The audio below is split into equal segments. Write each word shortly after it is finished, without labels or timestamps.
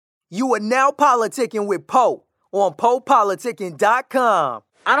You are now politicking with Poe on PoePoliticking.com.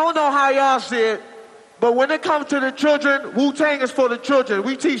 I don't know how y'all see it, but when it comes to the children, Wu-Tang is for the children.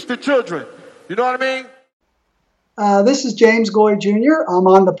 We teach the children. You know what I mean? This is James Goy Jr. I'm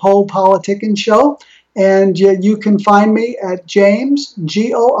on the Poe Politicking Show, and you can find me at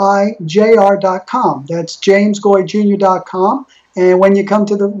jamesgoijr.com. That's jamesgoyjr.com. And when you come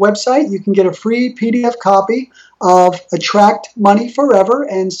to the website, you can get a free PDF copy of Attract Money Forever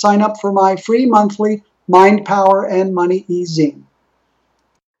and sign up for my free monthly Mind Power and Money e-zine.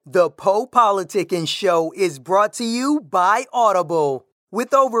 The Poe Politicking Show is brought to you by Audible.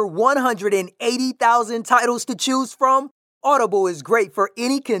 With over 180,000 titles to choose from, Audible is great for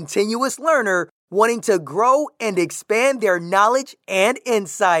any continuous learner wanting to grow and expand their knowledge and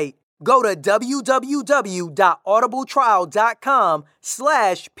insight. Go to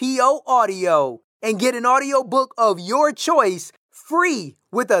www.audibletrial.com/PO Audio and get an audiobook of your choice free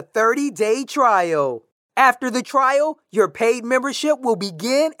with a 30-day trial. After the trial, your paid membership will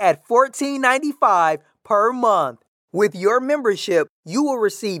begin at $14.95 per month. With your membership, you will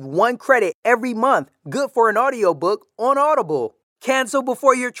receive 1 credit every month, good for an audiobook on Audible. Cancel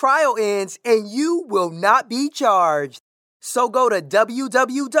before your trial ends and you will not be charged. So go to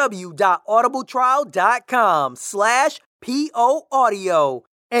www.audibletrial.com/PO Audio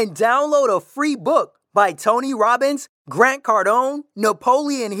and download a free book by Tony Robbins, Grant Cardone,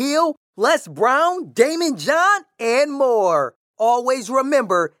 Napoleon Hill, Les Brown, Damon John, and more. Always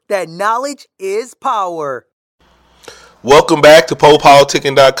remember that knowledge is power. Welcome back to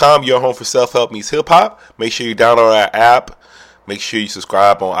PoePoliticking.com, your home for self-help meets hip-hop. Make sure you download our app. Make sure you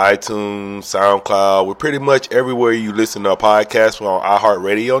subscribe on iTunes, SoundCloud. We're pretty much everywhere you listen to our podcast. We're on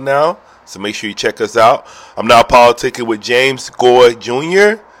iHeartRadio now, so make sure you check us out. I'm now politicking with James Goy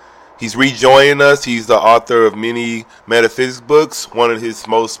Jr. He's rejoining us. He's the author of many metaphysics books. One of his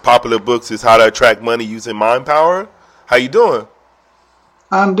most popular books is How to Attract Money Using Mind Power. How you doing?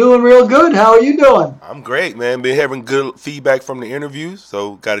 I'm doing real good. How are you doing? I'm great, man. Been having good feedback from the interviews,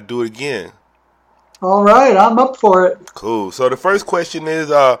 so got to do it again. All right, I'm up for it. Cool. So the first question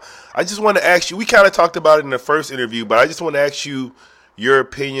is, I just want to ask you, we kind of talked about it in the first interview, but I just want to ask you your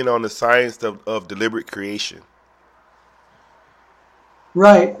opinion on the science of deliberate creation.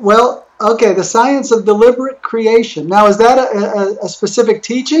 Right. Well, okay, the science of deliberate creation. Now, is that a specific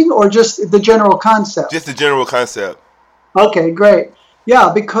teaching or just the general concept? Just the general concept. Okay, great.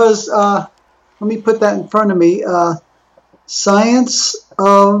 Yeah, because, let me put that in front of me. Science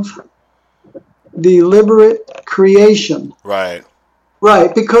of deliberate creation. Right.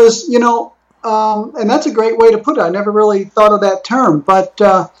 Right, because, and that's a great way to put it. I never really thought of that term, but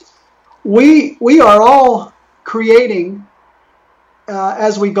we are all creating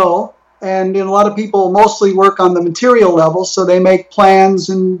as we go, and a lot of people mostly work on the material level, so they make plans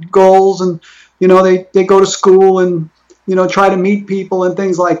and goals, and they go to school and try to meet people and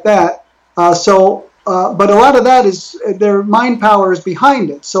things like that. But a lot of that is their mind power is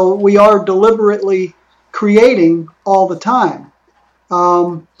behind it. So we are deliberately creating all the time.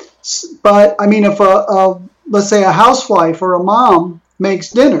 But I mean, if let's say a housewife or a mom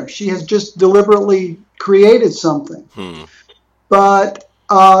makes dinner, she has just deliberately created something. But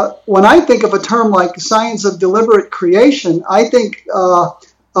when I think of a term like science of deliberate creation, I think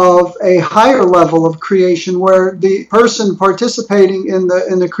of a higher level of creation where the person participating in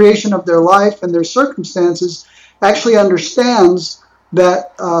the creation of their life and their circumstances actually understands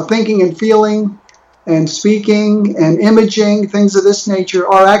that thinking and feeling and speaking and imaging, things of this nature,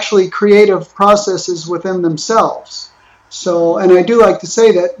 are actually creative processes within themselves. So, and I do like to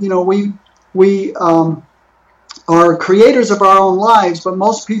say that, we are creators of our own lives, but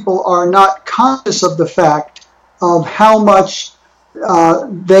most people are not conscious of the fact of how much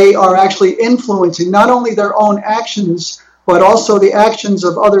they are actually influencing not only their own actions, but also the actions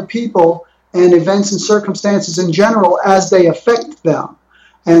of other people and events and circumstances in general as they affect them.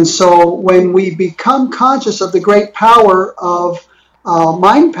 And so when we become conscious of the great power of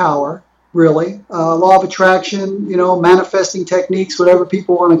mind power, really, law of attraction, manifesting techniques, whatever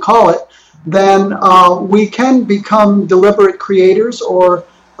people want to call it, then we can become deliberate creators or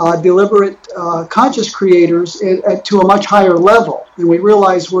deliberate conscious creators to a much higher level. And we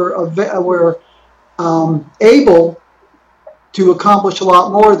realize we're able to accomplish a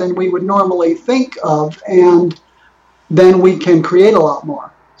lot more than we would normally think of, and then we can create a lot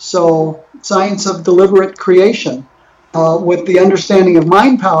more. So science of deliberate creation with the understanding of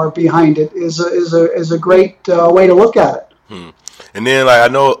mind power behind it is a great way to look at it. And then, I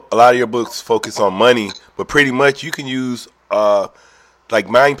know a lot of your books focus on money, but pretty much you can use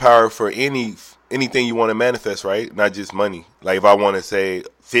mind power for any anything you want to manifest, right? Not just money. Like if I want to say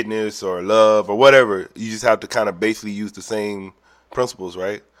fitness or love or whatever, you just have to kind of basically use the same principles,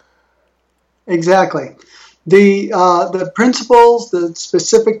 right? Exactly. The principles, the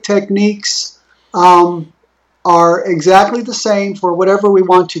specific techniques are exactly the same for whatever we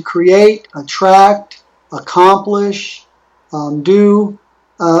want to create, attract, accomplish, do.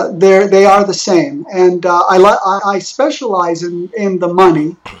 They are the same. And I specialize in the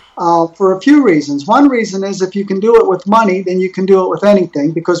money for a few reasons. One reason is if you can do it with money, then you can do it with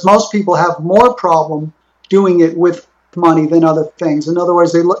anything, because most people have more problem doing it with money than other things. In other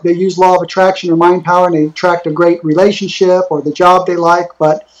words, they use law of attraction or mind power and they attract a great relationship or the job they like,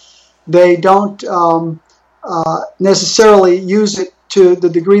 but they don't necessarily use it to the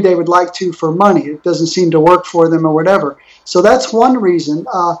degree they would like to for money. It doesn't seem to work for them or whatever. So that's one reason.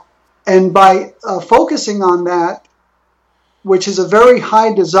 And by focusing on that, which is a very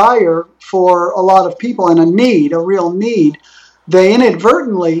high desire for a lot of people and a real need, they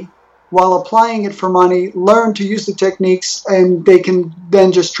inadvertently, while applying it for money, learn to use the techniques, and they can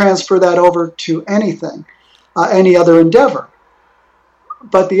then just transfer that over to anything, any other endeavor.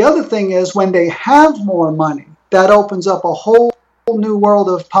 But the other thing is, when they have more money, that opens up a whole new world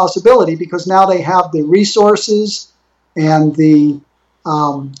of possibility, because now they have the resources and the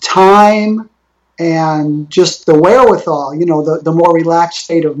time and just the wherewithal, the more relaxed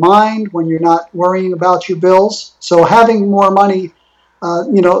state of mind when you're not worrying about your bills. So having more money,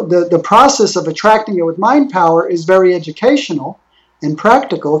 the process of attracting it with mind power is very educational and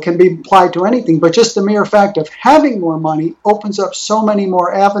practical, can be applied to anything, but just the mere fact of having more money opens up so many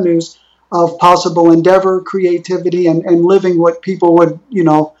more avenues of possible endeavor, creativity, and living what people would,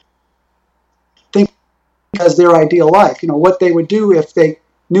 think as their ideal life, what they would do if they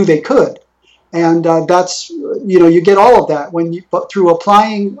knew they could. And that's, you get all of that but through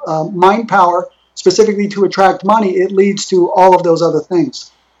applying mind power specifically to attract money, it leads to all of those other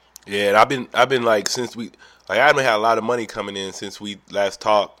things. Yeah, and I've been like, I haven't had a lot of money coming in since we last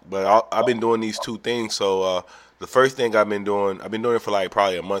talked, but I've been doing these two things. So the first thing I've been doing it for like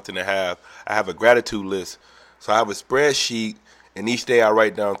probably a month and a half. I have a gratitude list. So I have a spreadsheet, and each day I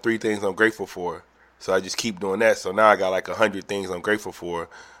write down 3 things I'm grateful for. So I just keep doing that. So now I got like 100 things I'm grateful for.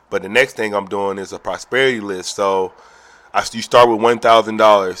 But the next thing I'm doing is a prosperity list. So you start with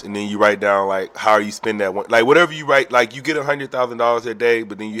 $1,000, and then you write down like how you spend that one. Like whatever you write, like you get $100,000 a day,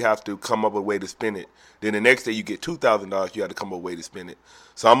 but then you have to come up with a way to spend it. Then the next day you get $2,000, you have to come up with a way to spend it.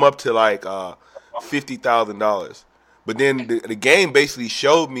 So I'm up to like $50,000. But then the game basically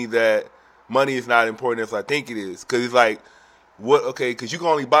showed me that money is not important as I think it is. Because it's like, because you can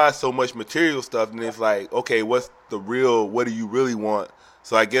only buy so much material stuff, and it's like, okay, what do you really want?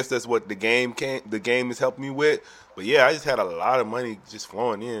 So I guess that's what the game is helping me with. But yeah, I just had a lot of money just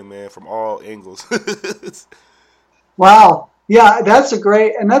flowing in, man, from all angles. Wow. Yeah, that's a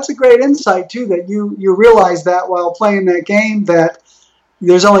great insight too, that you realize that while playing that game, that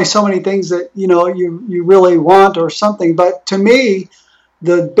there's only so many things that you really want or something. But to me,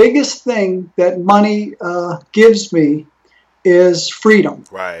 the biggest thing that money gives me is freedom.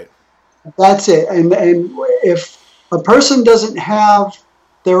 Right. That's it. And if a person doesn't have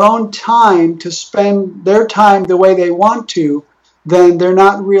their own time to spend their time the way they want to, then they're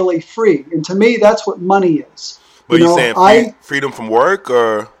not really free. And to me, that's what money is. But you're saying freedom from work,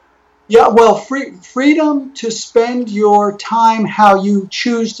 or? Yeah, well, freedom to spend your time how you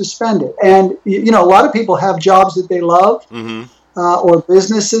choose to spend it. And, a lot of people have jobs that they love, mm-hmm. Or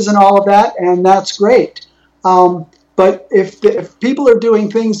businesses and all of that, and that's great. But if people are doing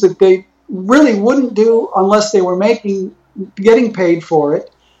things that they really wouldn't do unless they were getting paid for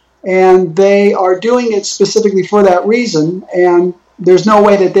it, and they are doing it specifically for that reason, and there's no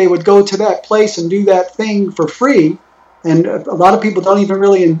way that they would go to that place and do that thing for free, and a lot of people don't even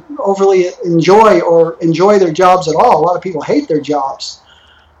really overly enjoy their jobs at all. A lot of people hate their jobs.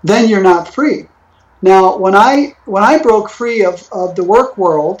 Then you're not free. Now, when I broke free of the work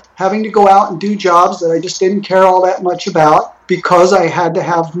world, having to go out and do jobs that I just didn't care all that much about because I had to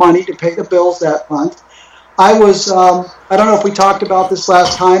have money to pay the bills that month, I was, I don't know if we talked about this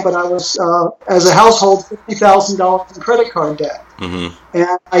last time, but I was, as a household, $50,000 in credit card debt. Mm-hmm.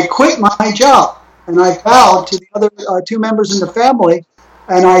 And I quit my job, and I vowed to the other 2 members in the family,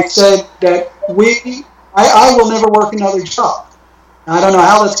 and I said that I will never work another job. I don't know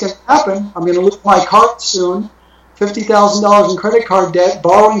how that's going to happen. I'm going to lose my cards soon, $50,000 in credit card debt,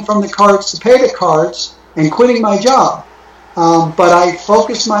 borrowing from the cards to pay the cards, and quitting my job. But I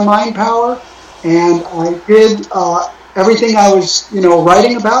focused my mind power, and I did everything I was,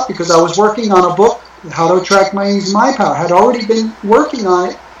 writing about, because I was working on a book, How to Attract Money Using Mind Power. I had already been working on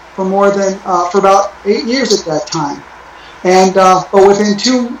it for about 8 years at that time. And but within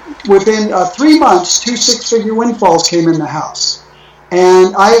 3 months, 2 six-figure windfalls came in the house.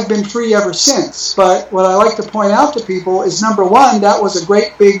 And I have been free ever since. But what I like to point out to people is, number one, that was a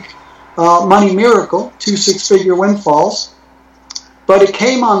great big money miracle, 2 six-figure windfalls. But it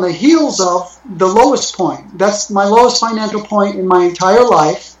came on the heels of the lowest point. That's my lowest financial point in my entire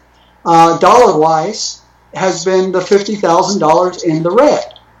life, dollar-wise, has been the $50,000 in the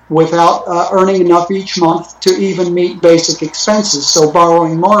red, without earning enough each month to even meet basic expenses, so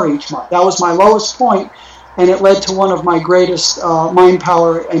borrowing more each month. That was my lowest point, and it led to one of my greatest mind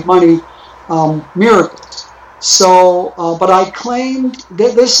power and money miracles. So, but I claimed,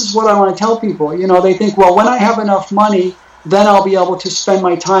 this is what I want to tell people. You know, they think, well, when I have enough money, then I'll be able to spend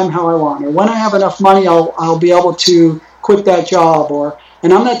my time how I want. Or when I have enough money, I'll be able to quit that job.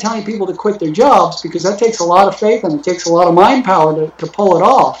 And I'm not telling people to quit their jobs, because that takes a lot of faith and it takes a lot of mind power to pull it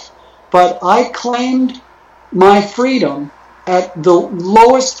off. But I claimed my freedom at the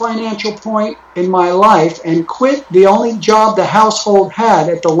lowest financial point in my life and quit the only job the household had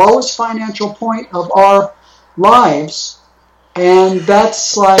at the lowest financial point of our lives. And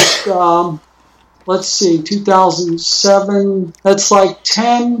that's like, let's see, 2007, that's like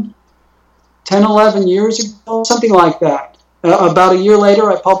 10, 11 years ago, something like that. About a year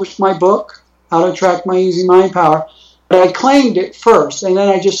later, I published my book, How to Attract My Easy Mind Power. But I claimed it first, and then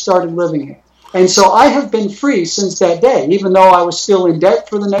I just started living it. And so I have been free since that day, even though I was still in debt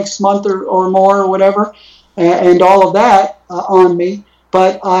for the next month or more or whatever, and all of that on me.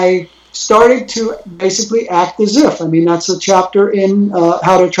 But I started to basically act as if. I mean, that's a chapter in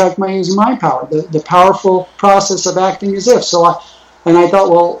How to Attract My Easy Mind Power, the powerful process of acting as if. I thought,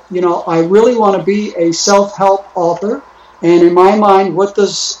 well, you know, I really want to be a self-help author. And in my mind, what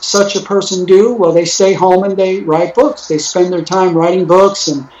does such a person do? Well, they stay home and they write books. They spend their time writing books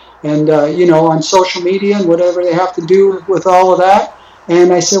and you know, on social media and whatever they have to do with all of that.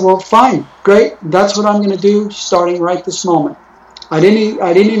 And I said, well, fine, great. That's what I'm going to do starting right this moment. I couldn't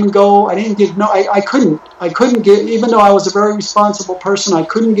give, even though I was a very responsible person, I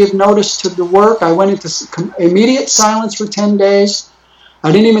couldn't give notice to the work. I went into immediate silence for 10 days.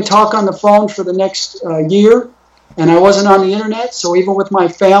 I didn't even talk on the phone for the next year. And I wasn't on the internet, so even with my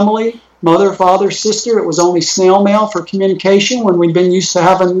family, mother, father, sister, it was only snail mail for communication when we'd been used to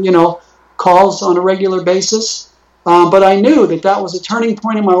having, you know, calls on a regular basis. But I knew that was a turning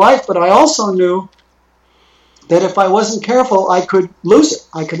point in my life, but I also knew that if I wasn't careful, I could lose it.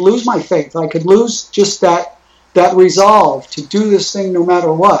 I could lose my faith. I could lose just that resolve to do this thing no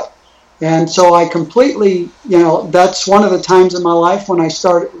matter what. And so I completely, you know, that's one of the times in my life when I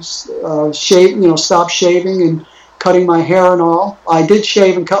started stopped shaving and cutting my hair and all. I did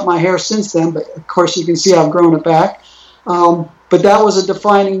shave and cut my hair since then, but of course you can see I've grown it back. But that was a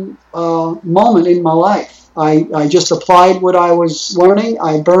defining moment in my life. I just applied what I was learning.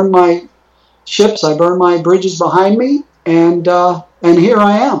 I burned my ships. I burned my bridges behind me, and here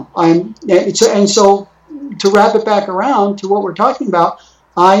I am. And so to wrap it back around to what we're talking about,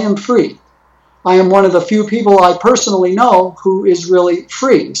 I am free. I am one of the few people I personally know who is really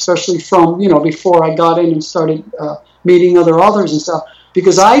free, especially from, you know, before I got in and started meeting other authors and stuff,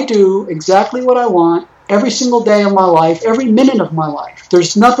 because I do exactly what I want every single day of my life, every minute of my life.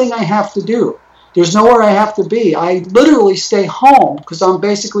 There's nothing I have to do. There's nowhere I have to be. I literally stay home because I'm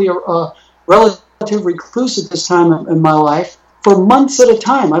basically a relative recluse at this time in my life for months at a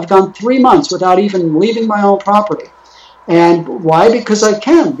time. I've gone 3 months without even leaving my own property. And why? Because I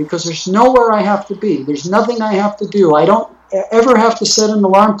can. Because there's nowhere I have to be. There's nothing I have to do. I don't ever have to set an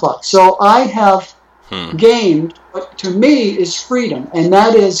alarm clock. So I have gained what to me is freedom. And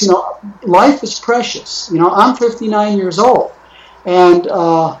that is, you know, life is precious. You know, I'm 59 years old. And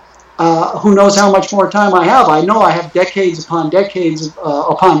who knows how much more time I have. I know I have decades upon decades,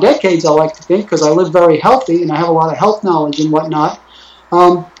 I like to think, because I live very healthy and I have a lot of health knowledge and whatnot.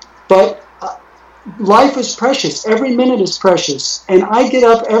 But life is precious. Every minute is precious. And I get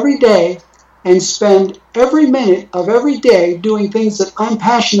up every day and spend every minute of every day doing things that I'm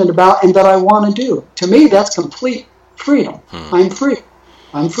passionate about and that I want to do. To me, that's complete freedom. I'm free.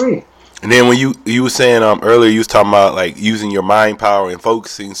 I'm free. And then when you were saying earlier, you was talking about like using your mind power and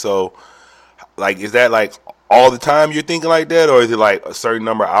focusing. So, like, is that like all the time you're thinking like that, or is it like a certain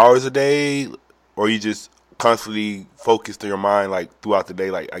number of hours a day, or you just constantly focused in your mind like throughout the day,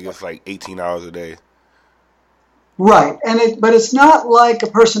 like I guess like 18 hours a day? Right, but it's not like a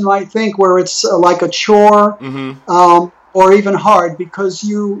person might think where it's like a chore or even hard, because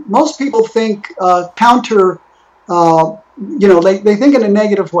most people think they think in a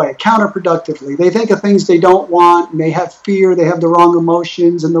negative way, counterproductively. They think of things they don't want, and they have fear, they have the wrong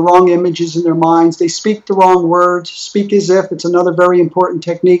emotions and the wrong images in their minds. They speak the wrong words, speak as if. It's another very important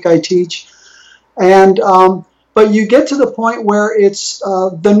technique I teach. And but you get to the point where it's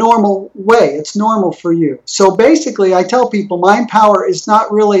the normal way. It's normal for you. So basically, I tell people mind power is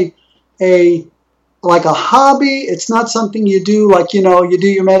not really like a hobby. It's not something you do like, you do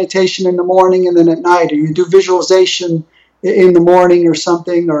your meditation in the morning and then at night, or you do visualization in the morning or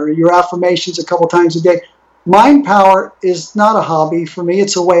something, or your affirmations a couple times a day. Mind power is not a hobby for me.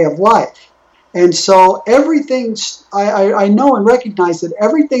 It's a way of life. And so everything, I know and recognize that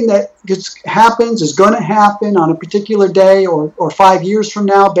everything that happens is going to happen on a particular day or 5 years from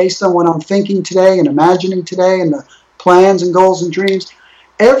now based on what I'm thinking today and imagining today and the plans and goals and dreams.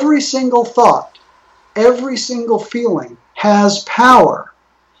 Every single thought, every single feeling has power.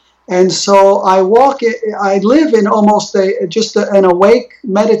 And so I live in almost an awake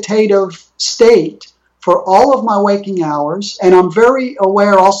meditative state for all of my waking hours, and I'm very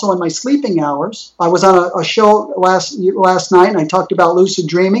aware also in my sleeping hours. I was on a show last night, and I talked about lucid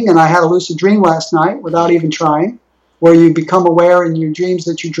dreaming, and I had a lucid dream last night without even trying, where you become aware in your dreams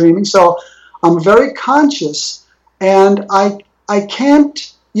that you're dreaming. So I'm very conscious, and I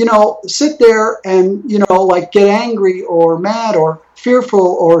can't, sit there and, like get angry or mad or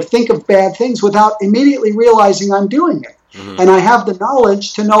fearful or think of bad things without immediately realizing I'm doing it. Mm-hmm. And I have the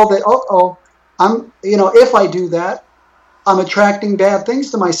knowledge to know that, I'm, if I do that, I'm attracting bad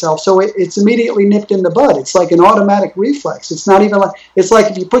things to myself. So it's immediately nipped in the bud. It's like an automatic reflex. It's not even it's like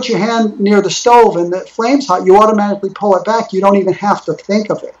if you put your hand near the stove and the flame's hot, you automatically pull it back. You don't even have to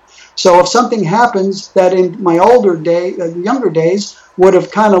think of it. So if something happens that in my younger days would have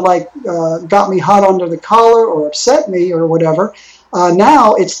kind of like got me hot under the collar or upset me or whatever,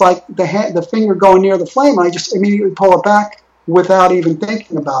 now it's like the finger going near the flame. I just immediately pull it back without even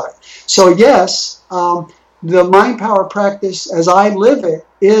thinking about it. So yes, the mind power practice as I live it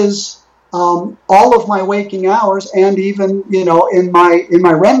is all of my waking hours, and even in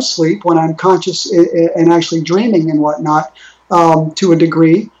my REM sleep when I'm conscious and actually dreaming and whatnot to a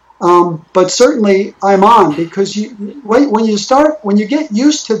degree. But certainly I'm on, because when you get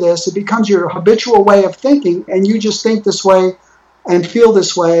used to this, it becomes your habitual way of thinking, and you just think this way and feel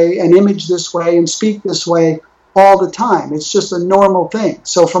this way and image this way and speak this way all the time. It's just a normal thing.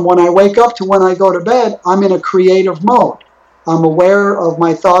 So from when I wake up to when I go to bed, I'm in a creative mode. I'm aware of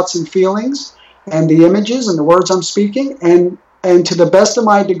my thoughts and feelings and the images and the words I'm speaking, and to the best of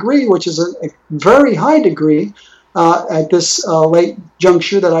my degree, which is a very high degree at this late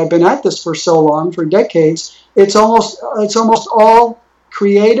juncture that I've been at this for so long, for decades, it's almost all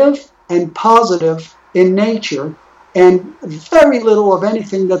creative and positive in nature, and very little of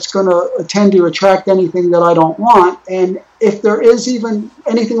anything that's going to tend to attract anything that I don't want. And if there is even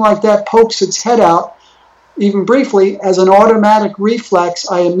anything like that pokes its head out, even briefly, as an automatic reflex,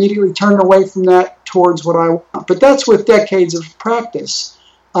 I immediately turn away from that towards what I want. But that's with decades of practice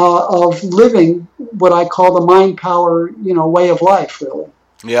of living what I call the mind power, way of life, really.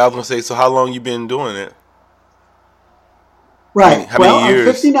 Yeah, I was going to say, so how long you been doing it? Right. How many years?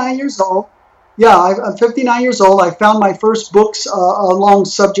 I'm 59 years old. Yeah, I'm 59 years old. I found my first books along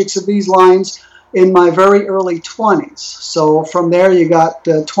subjects of these lines in my very early 20s. So from there, you got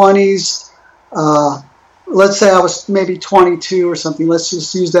 20s. Let's say I was maybe 22 or something. Let's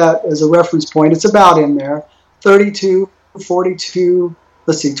just use that as a reference point. It's about in there. 32, 42,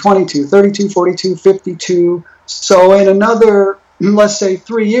 let's see, 22, 32, 42, 52. So in another, let's say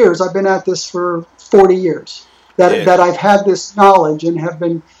 3 years, I've been at this for 40 years. That I've had this knowledge and have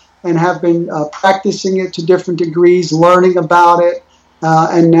been practicing it to different degrees, learning about it,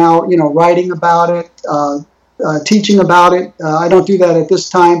 and now writing about it, teaching about it. I don't do that at this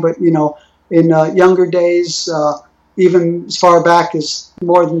time, but in younger days, even as far back as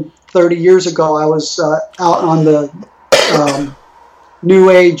more than 30 years ago, I was out on the New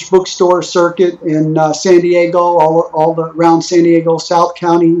Age bookstore circuit in San Diego, all around San Diego, South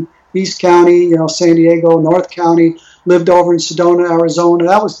County, East County, San Diego, North County. Lived over in Sedona, Arizona.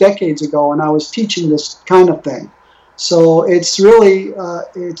 That was decades ago, and I was teaching this kind of thing. So it's really,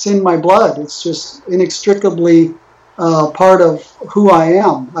 it's in my blood. It's just inextricably part of who I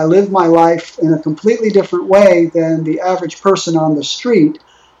am. I live my life in a completely different way than the average person on the street,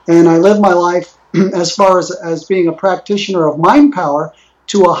 and I live my life as far as being a practitioner of mind power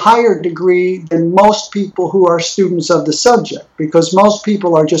to a higher degree than most people who are students of the subject, because most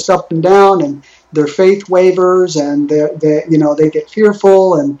people are just up and down, and their faith wavers, and they get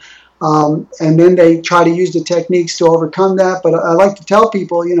fearful, and then they try to use the techniques to overcome that. But I like to tell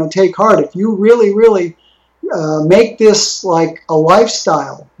people, take heart. If you really, really make this like a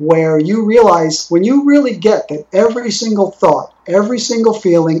lifestyle where you realize, when you really get that every single thought, every single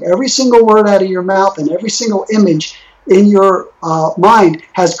feeling, every single word out of your mouth, and every single image in your mind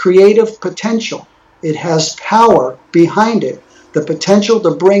has creative potential. It has power behind it, the potential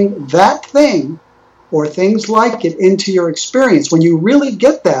to bring that thing or things like it into your experience. When you really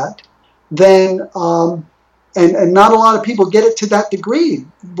get that, then and not a lot of people get it to that degree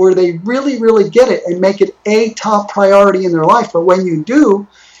where they really, really get it and make it a top priority in their life. But when you do,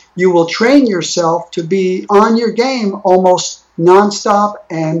 you will train yourself to be on your game almost nonstop.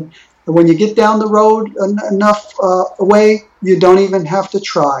 And when you get down the road enough away, you don't even have to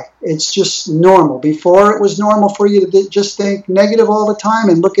try. It's just normal. Before, it was normal for you to just think negative all the time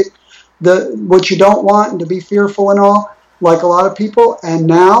and look at what you don't want and to be fearful and all, like a lot of people. And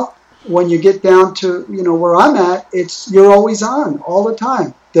now, when you get down to where I'm at, you're always on all the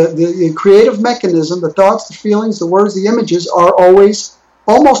time. The creative mechanism, the thoughts, the feelings, the words, the images are almost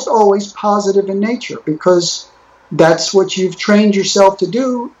always positive in nature, because that's what you've trained yourself to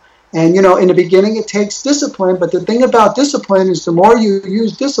do. And in the beginning it takes discipline, but the thing about discipline is the more you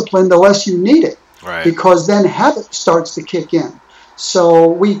use discipline, the less you need it, right? Because then habit starts to kick in. So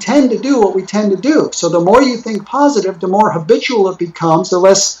we tend to do what we tend to do. So the more you think positive, the more habitual it becomes, the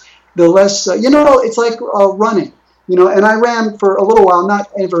less it's like running, and I ran for a little while, not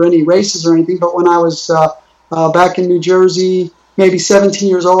ever any races or anything, but when I was back in New Jersey, maybe 17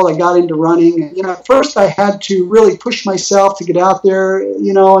 years old, I got into running. And, at first I had to really push myself to get out there,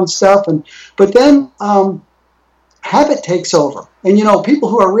 and stuff. But then habit takes over. And, people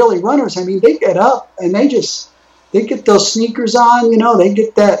who are really runners, I mean, they get up and they get those sneakers on, they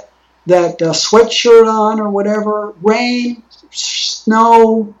get that sweatshirt on or whatever, rain,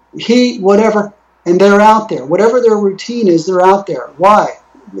 snow, heat, whatever, and they're out there. Whatever their routine is, they're out there. Why?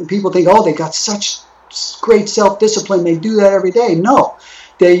 People think, they got such great self-discipline, they do that every day. No.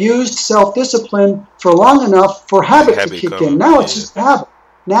 They used self-discipline for long enough for habit to kick in. Now it's just habit.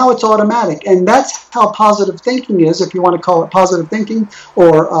 Now it's automatic. And that's how positive thinking is, if you want to call it positive thinking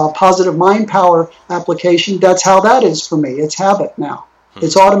or positive mind power application. That's how that is for me. It's habit now.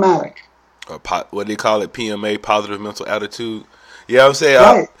 It's automatic. What do they call it? PMA, positive mental attitude. Yeah, I'm saying,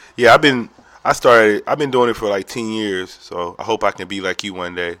 right. I've been doing it for like 10 years, so I hope I can be like you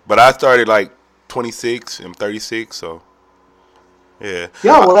one day. But I started like 26, I'm 36, so yeah.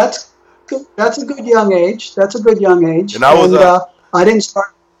 Yeah, well, that's good. That's a good young age. And I didn't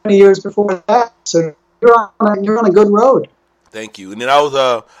start 20 years before that, so you're on a good road. Thank you. And then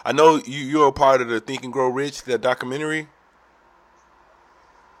I know you're a part of the Think and Grow Rich, that documentary,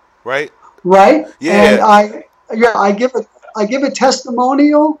 right? Right. Yeah. And I give a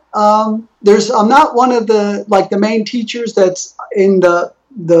testimonial. I'm not one of the main teachers that's in the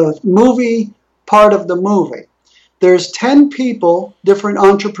movie part of the movie. There's 10 people, different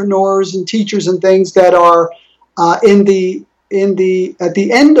entrepreneurs and teachers and things, that are at the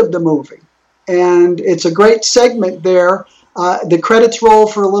end of the movie, and it's a great segment there. The credits roll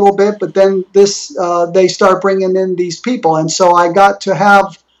for a little bit, but then they start bringing in these people, and so I got to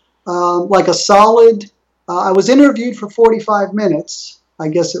have like a solid. I was interviewed for 45 minutes, I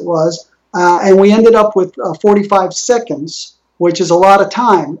guess it was, and we ended up with 45 seconds, which is a lot of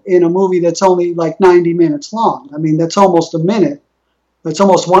time in a movie that's only like 90 minutes long. I mean, that's almost a minute. That's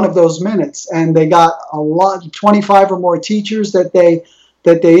almost one of those minutes. And they got 25 or more teachers that they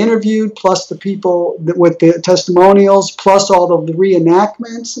interviewed, plus the people with the testimonials, plus all of the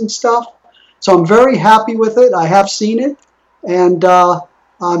reenactments and stuff. So I'm very happy with it. I have seen it, and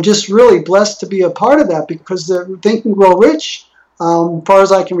I'm just really blessed to be a part of that, because the Think and Grow Rich, as far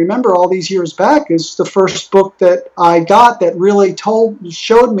as I can remember, all these years back, is the first book that I got that really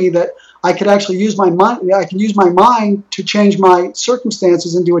showed me that I could actually use my mind. I can use my mind to change my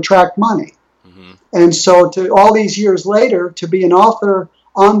circumstances and to attract money. Mm-hmm. And so, to all these years later, to be an author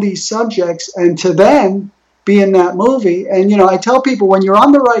on these subjects and to then be in that movie. And I tell people, when you're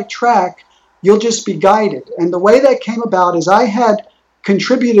on the right track, you'll just be guided. And the way that came about is I had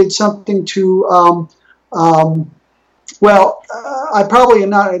contributed something to. I probably am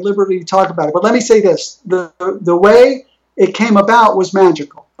not at liberty to talk about it, but let me say this. The way it came about was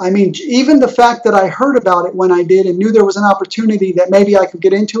magical. I mean, even the fact that I heard about it when I did and knew there was an opportunity that maybe I could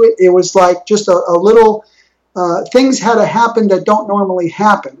get into it, it was like just a little, things had to happen that don't normally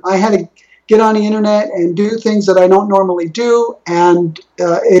happen. I had to get on the internet and do things that I don't normally do, and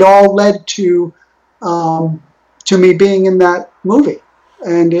it all led to me being in that movie.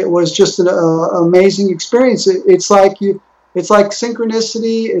 And it was just an amazing experience. It's like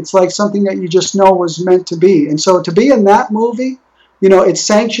synchronicity. It's like something that you just know was meant to be. And so to be in that movie It's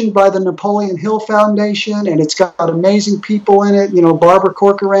sanctioned by the Napoleon Hill Foundation, and it's got amazing people in it. Barbara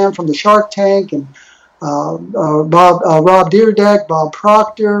Corcoran from the Shark Tank, and Rob Dyrdek, Bob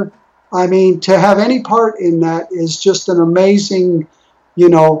Proctor. I mean, to have any part in that is just an amazing,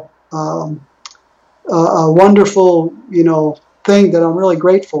 a wonderful, thing that I'm really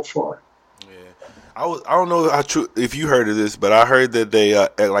grateful for. I don't know how true, if you heard of this, but I heard that they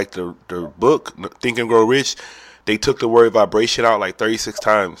like the book Think and Grow Rich, they took the word vibration out like 36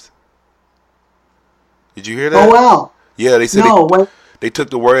 times. Did you hear that? Oh wow! Yeah, they said they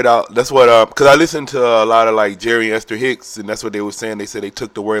took the word out. That's what because I listened to a lot of like Jerry and Esther Hicks, and that's what they were saying. They said they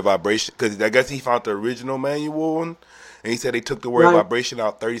took the word vibration because I guess he found the original manual one, and he said they took the word vibration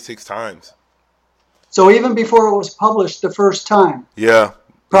out 36 times. So even before it was published the first time. Yeah.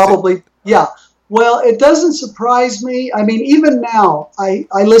 Probably. Yeah. Well, it doesn't surprise me. I mean, even now, I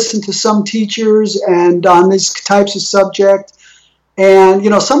listen to some teachers and on these types of subject, and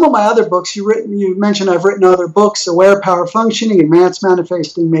some of my other books. You mentioned I've written other books: Aware Power Functioning, Advanced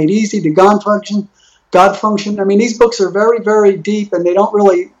Manifesting Made Easy, The God Function. I mean, these books are very, very deep, and they don't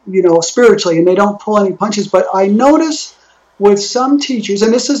really, spiritually, and they don't pull any punches. But I notice with some teachers,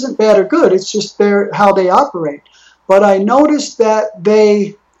 and this isn't bad or good; it's just how they operate. But I notice that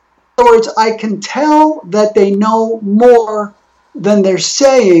in other words, I can tell that they know more than they're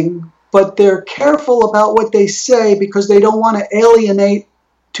saying, but they're careful about what they say because they don't want to alienate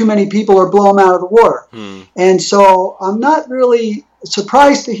too many people or blow them out of the water. And so I'm not really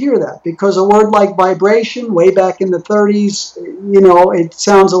surprised to hear that, because a word like vibration, way back in the 30s, it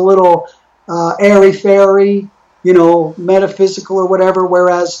sounds a little airy-fairy, metaphysical or whatever,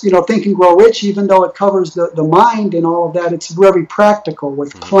 whereas, Think and Grow Rich, even though it covers the mind and all of that, it's very practical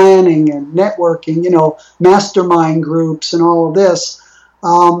with planning and networking, mastermind groups and all of this.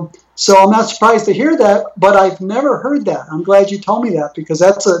 So I'm not surprised to hear that, but I've never heard that. I'm glad you told me that, because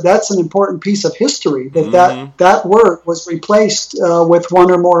that's an important piece of history, that word was replaced with one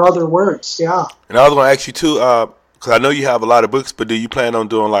or more other words. Yeah. And I was going to ask you too, because I know you have a lot of books, but do you plan on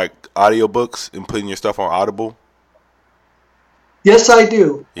doing like audio books and putting your stuff on Audible? Yes, I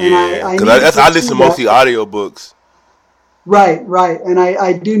do. Yeah, because I listen to mostly audio books. Right. And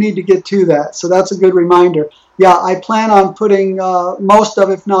I do need to get to that. So that's a good reminder. Yeah, I plan on putting most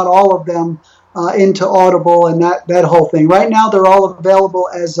of, if not all of them, into Audible and that whole thing. Right now, they're all available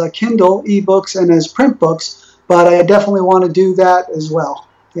as Kindle ebooks and as print books, but I definitely want to do that as well.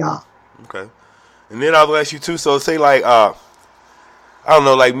 Yeah. Okay. And then I'll ask you too. So say like, I don't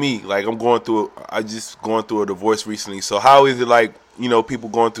know, like me, like I just going through a divorce recently. So how is it like, people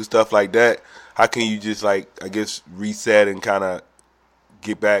going through stuff like that? How can you just like, I guess, reset and kind of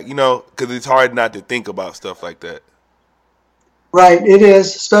get back, because it's hard not to think about stuff like that. Right, it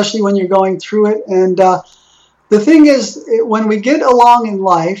is, especially when you're going through it. And the thing is, when we get along in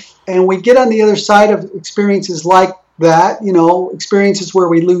life and we get on the other side of experiences like that, experiences where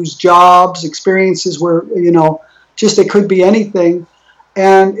we lose jobs, experiences where, just it could be anything.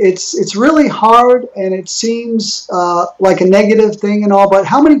 And it's really hard, and it seems like a negative thing and all, but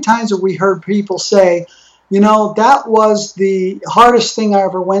how many times have we heard people say, that was the hardest thing I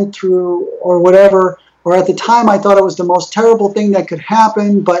ever went through, or whatever, or at the time I thought it was the most terrible thing that could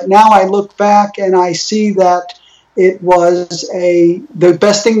happen, but now I look back and I see that it was the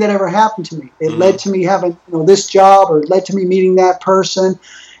best thing that ever happened to me. It led to me having this job, or it led to me meeting that person.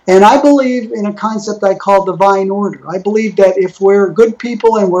 And I believe in a concept I call divine order. I believe that if we're good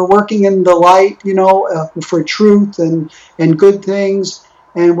people and we're working in the light, for truth and good things,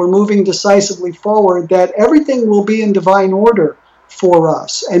 and we're moving decisively forward, that everything will be in divine order for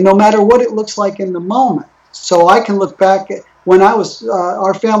us. And no matter what it looks like in the moment. So I can look back at when I was,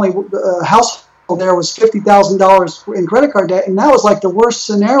 our family household there was $50,000 in credit card debt, and that was like the worst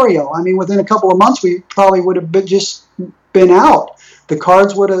scenario. I mean, within a couple of months, we probably would have been out. The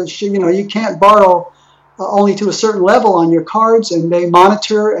cards would have, you can't borrow only to a certain level on your cards, and they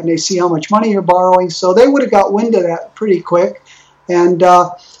monitor and they see how much money you're borrowing. So they would have got wind of that pretty quick. And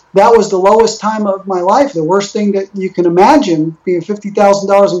that was the lowest time of my life, the worst thing that you can imagine, being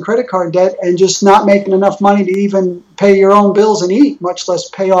 $50,000 in credit card debt and just not making enough money to even pay your own bills and eat, much less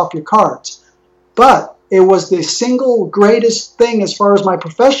pay off your cards. But it was the single greatest thing as far as my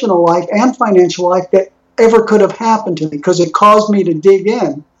professional life and financial life that ever could have happened to me, because it caused me to dig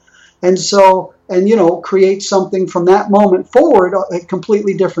in and create something from that moment forward, a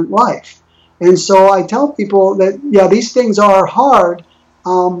completely different life. And so I tell people that, these things are hard,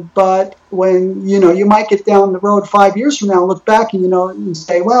 but when, you might get down the road 5 years from now and look back and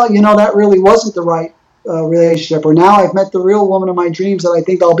say, well, that really wasn't the right relationship, or now I've met the real woman of my dreams that I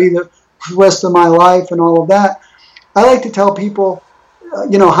think I'll be the rest of my life and all of that. I like to tell people,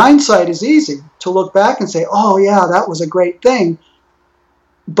 hindsight is easy to look back and say, oh yeah, that was a great thing.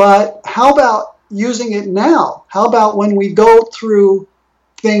 But how about using it now? How about when we go through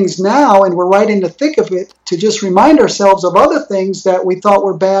things now and we're right in the thick of it, to just remind ourselves of other things that we thought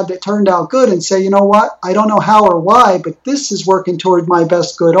were bad that turned out good, and say, you know what, I don't know how or why, but this is working toward my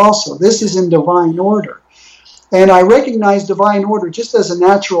best good also. This is in divine order. And I recognize divine order just as a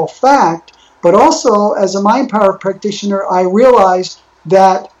natural fact, but also as a mind power practitioner, I realized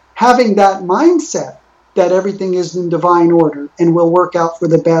that having that mindset that everything is in divine order and will work out for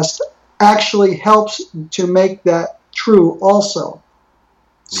the best actually helps to make that true also.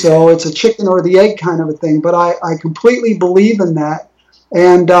 So it's a chicken or the egg kind of a thing, but I completely believe in that.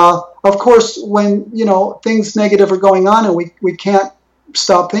 And of course, when things negative are going on and we can't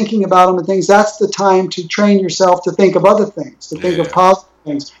stop thinking about them and things, that's the time to train yourself to think of other things, to think of positive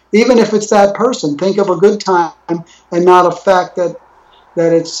things. Even if it's that person, think of a good time and not a fact that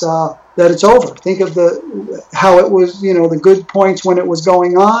it's over. Think of how it was, the good points when it was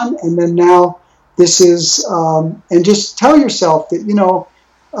going on, and then now this is, and just tell yourself that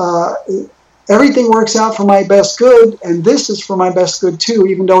everything works out for my best good, and this is for my best good too,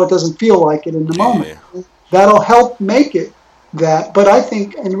 even though it doesn't feel like it in the moment. That'll help make it that. But I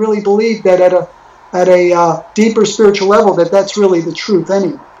think and really believe that at a deeper spiritual level, that's really the truth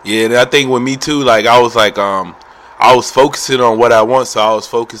anyway. Yeah, and I think with me too, I was focusing on what I want, so I was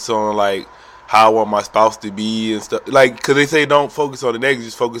focused on how I want my spouse to be and stuff. Because they say don't focus on the negative,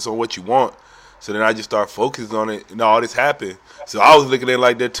 just focus on what you want. So then I just start focusing on it, and all this happened. So I was looking at it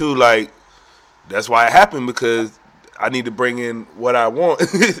like that too, that's why it happened, because I need to bring in what I want.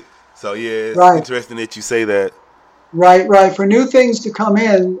 So yeah, it's interesting that you say that. Right. For new things to come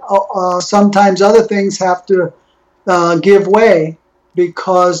in, sometimes other things have to give way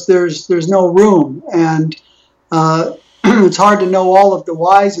because there's no room, and it's hard to know all of the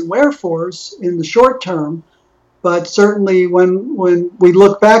whys and wherefores in the short term. But certainly when we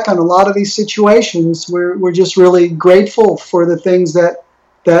look back on a lot of these situations, we're just really grateful for the things that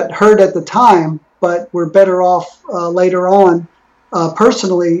hurt at the time, but we're better off later on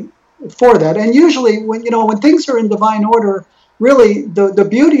personally for that. And usually when things are in divine order, really the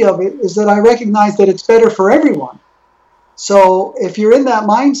beauty of it is that I recognize that it's better for everyone. So if you're in that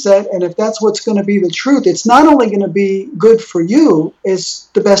mindset, and if that's what's going to be the truth, it's not only going to be good for you, it's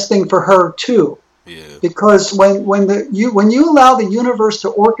the best thing for her too. Yeah. Because when you allow the universe to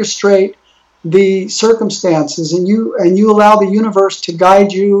orchestrate the circumstances, and you allow the universe to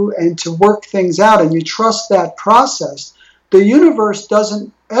guide you and to work things out, and you trust that process, the universe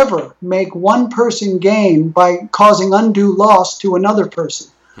doesn't ever make one person gain by causing undue loss to another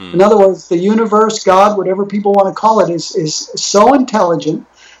person. In other words, the universe, God, whatever people want to call it, is so intelligent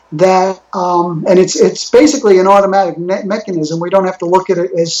that, and it's basically an automatic mechanism. We don't have to look at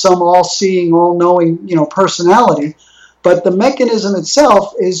it as some all-seeing, all-knowing, personality. But the mechanism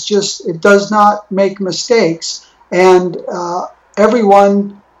itself is just, it does not make mistakes, and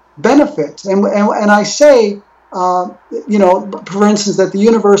everyone benefits. And I say, for instance, that the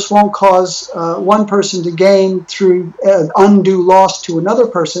universe won't cause one person to gain through undue loss to another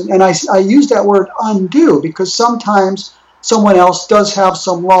person. And I use that word undue because sometimes someone else does have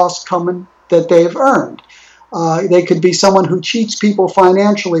some loss coming that they've earned. They could be someone who cheats people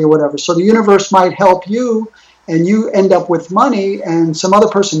financially or whatever. So the universe might help you, and you end up with money, and some other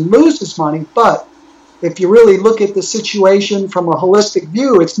person loses money. But if you really look at the situation from a holistic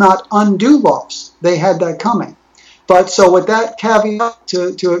view, it's not undue loss. They had that coming. But so with that caveat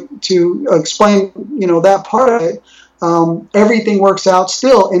to explain, that part of it, everything works out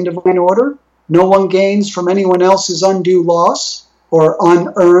still in divine order. No one gains from anyone else's undue loss or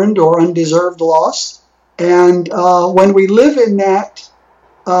unearned or undeserved loss. And when we live in that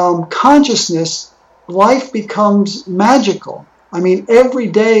consciousness, life becomes magical. I mean, every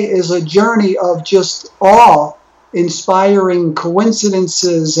day is a journey of just awe-inspiring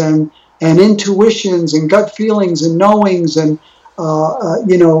coincidences and intuitions and gut feelings and knowings and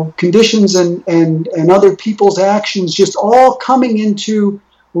conditions and other people's actions just all coming into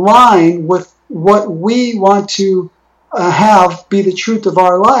line with what we want to have be the truth of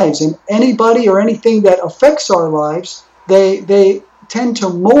our lives. And anybody or anything that affects our lives, they tend to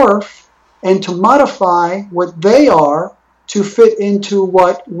morph and to modify what they are to fit into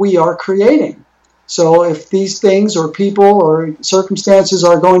what we are creating. So if these things or people or circumstances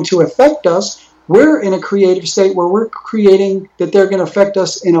are going to affect us, we're in a creative state where we're creating that they're going to affect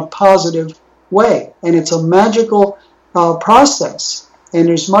us in a positive way. And it's a magical process. And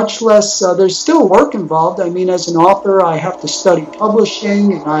there's much less, there's still work involved. I mean, as an author, I have to study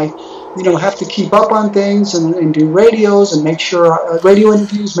publishing, and I have to keep up on things and do radios and make sure radio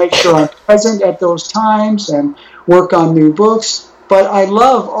interviews, make sure I'm present at those times and work on new books. But I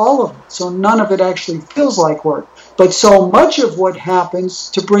love all of it, so none of it actually feels like work. But so much of what happens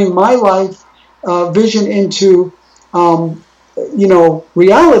to bring my life vision into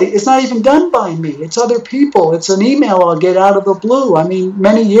reality is not even done by me. It's other people. It's an email I'll get out of the blue. I mean,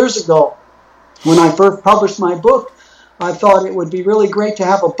 many years ago, when I first published my book, I thought it would be really great to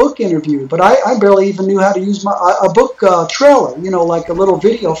have a book interview, but I barely even knew how to use a book trailer, like a little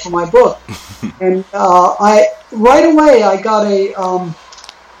video for my book. And right away I got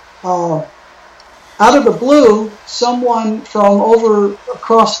out of the blue, someone from over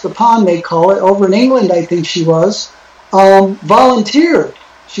across the pond, they call it, over in England, I think she was, volunteered.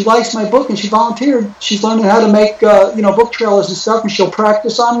 She likes my book, and she volunteered. She's learning how to make book trailers and stuff, and she'll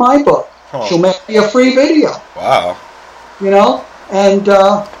practice on my book. Huh. She'll make me a free video. Wow. And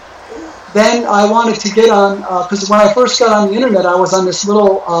then I wanted to get on, because when I first got on the internet, I was on this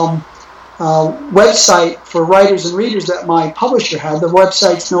little website for writers and readers that my publisher had. The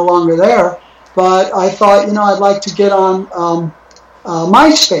website's no longer there, but I thought, I'd like to get on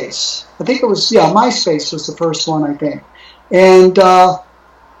MySpace. I think it was, MySpace was the first one, I think. And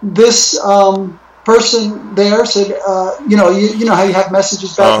this person there said, you know how you have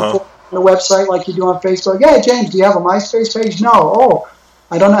messages back and forth on the website like you do on Facebook. Yeah, James, do you have a MySpace page? No. Oh,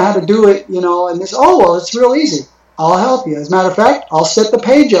 I don't know how to do it, and this, it's real easy. I'll help you. As a matter of fact, I'll set the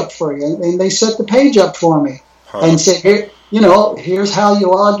page up for you. And they set the page up for me and say, here, here's how you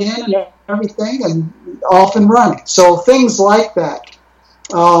log in and everything, and off and running. So things like that,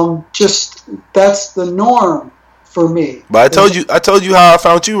 that's the norm for me. But I told you how I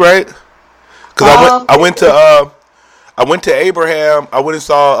found you, right? Because I went to Abraham. I went and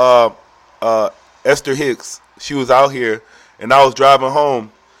saw Esther Hicks. She was out here, and I was driving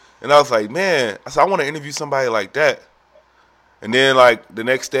home, and I was like, man, I want to interview somebody like that. And then, like, the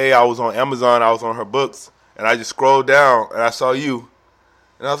next day, I was on Amazon. I was on her books, and I just scrolled down, and I saw you,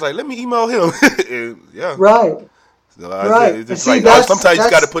 and I was like, let me email him. And, yeah, right. So right. Sometimes you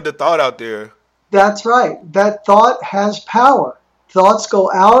got to put the thought out there. That's right. That thought has power. Thoughts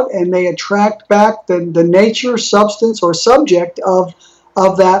go out and they attract back the nature, substance, or subject of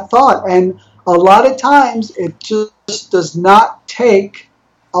that thought. And a lot of times it just does not take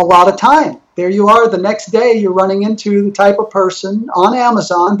a lot of time. There you are. The next day you're running into the type of person on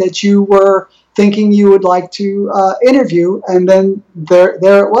Amazon that you were thinking you would like to interview, and then there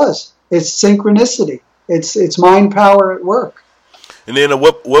it was. It's synchronicity. It's mind power at work. And then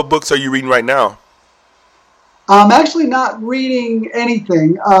what books are you reading right now? I'm actually not reading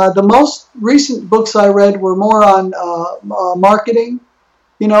anything. The most recent books I read were more on marketing.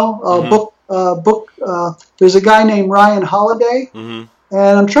 Book. There's a guy named Ryan Holiday, and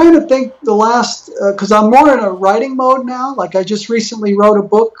I'm trying to think the last, because I'm more in a writing mode now. Like I just recently wrote a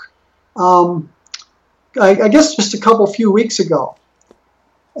book, I guess just a few weeks ago,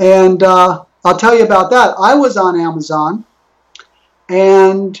 and I'll tell you about that. I was on Amazon,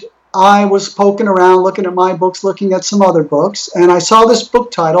 and I was poking around, looking at my books, looking at some other books, and I saw this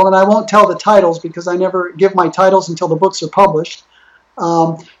book title, and I won't tell the titles because I never give my titles until the books are published.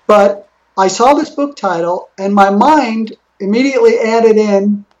 But I saw this book title, and my mind immediately added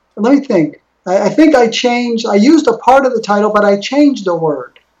in, let me think, I think I used a part of the title, but I changed a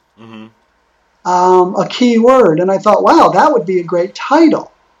word, a key word, and I thought, wow, that would be a great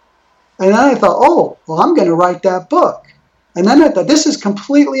title. And then I thought, I'm going to write that book. And then I thought, this is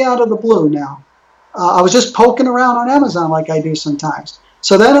completely out of the blue now. I was just poking around on Amazon like I do sometimes.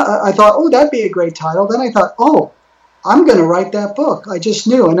 So then I thought, that'd be a great title. Then I thought, I'm going to write that book. I just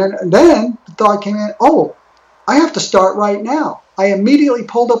knew. And then the thought came in, I have to start right now. I immediately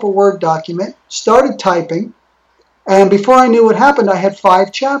pulled up a Word document, started typing, and before I knew what happened, I had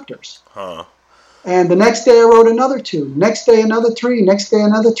 5 chapters. And the next day I wrote another 2. Next day another 3. Next day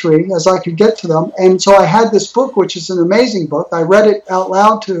another 3 as I could get to them. And so I had this book, which is an amazing book. I read it out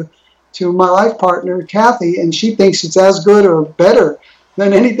loud to my life partner, Kathy, and she thinks it's as good or better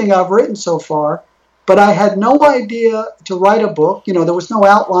than anything I've written so far. But I had no idea to write a book. There was no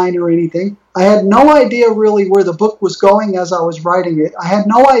outline or anything. I had no idea really where the book was going as I was writing it. I had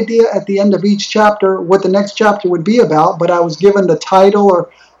no idea at the end of each chapter what the next chapter would be about, but I was given the title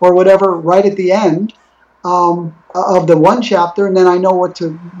or whatever right at the end of the one chapter, and then I know what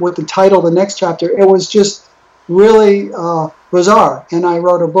the title of the next chapter. It was just really bizarre, and I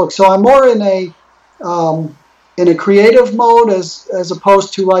wrote a book. So I'm more in a creative mode as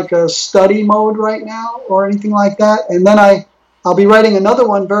opposed to like a study mode right now or anything like that. And then I'll be writing another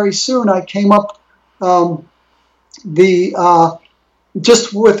one very soon. I came up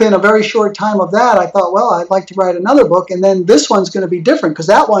just within a very short time of that, I thought, well, I'd like to write another book. And then this one's going to be different because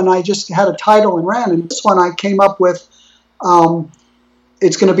that one I just had a title and ran. And this one I came up with,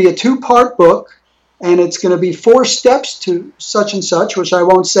 it's going to be a 2-part book. And it's going to be 4 steps to such and such, which I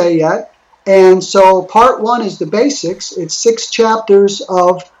won't say yet. And so part 1 is the basics. It's 6 chapters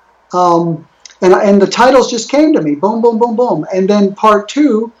of, and the titles just came to me, boom, boom, boom, boom. And then part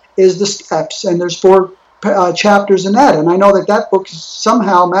 2 is the steps. And there's 4 chapters in that, and I know that book is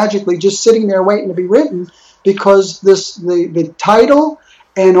somehow magically just sitting there waiting to be written because the title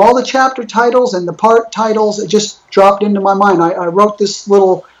and all the chapter titles and the part titles, it just dropped into my mind. I wrote this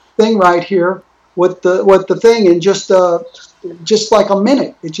little thing right here with the thing in just like a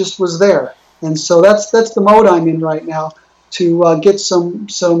minute. It just was there, and so that's the mode I'm in right now to get some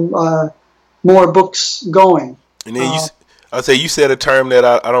more books going. And then I'll say you said a term that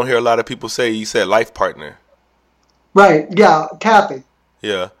I don't hear a lot of people say. You said life partner. Right. Yeah. Kathy.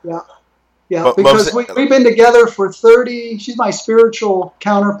 Yeah. Yeah. Yeah. Because we've been together for 30. She's my spiritual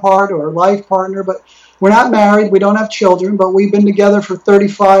counterpart or life partner, but we're not married. We don't have children, but we've been together for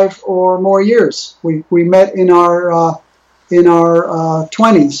 35 or more years. We met in our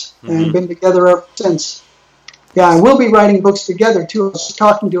 20s and been together ever since. Yeah. And we'll be writing books together too. I was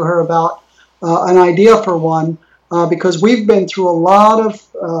talking to her about an idea for one. Because we've been through a lot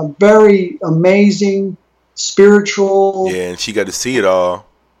of very amazing spiritual. Yeah, and she got to see it all.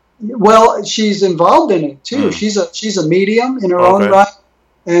 Well, she's involved in it too. She's a medium in her own right,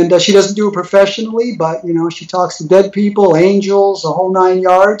 and she doesn't do it professionally, but she talks to dead people, angels, the whole 9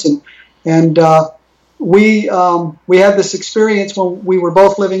 yards, and we had this experience when we were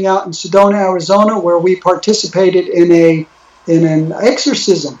both living out in Sedona, Arizona, where we participated in an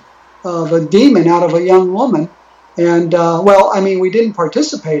exorcism of a demon out of a young woman. And, we didn't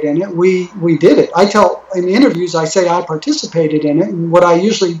participate in it. We did it. I tell in interviews, I say I participated in it. And what I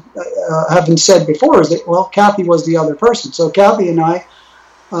usually haven't said before is that, well, Kathy was the other person. So Kathy and I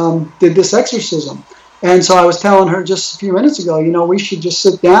did this exorcism. And so I was telling her just a few minutes ago, we should just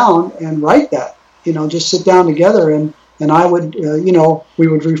sit down and write that, just sit down together. And I would, we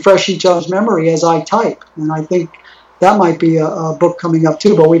would refresh each other's memory as I type. And I think that might be a book coming up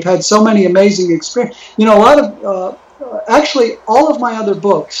too, but we've had so many amazing experiences. A lot of, actually, all of my other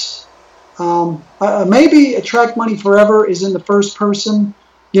books, maybe Attract Money Forever is in the first person,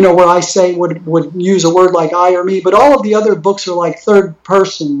 where I say would use a word like I or me, but all of the other books are like third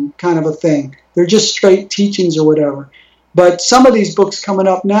person kind of a thing. They're just straight teachings or whatever. But some of these books coming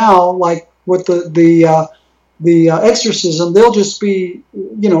up now, like with the exorcism, they'll just be,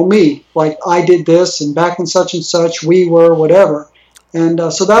 me, like I did this and back in such and such, we were, whatever. And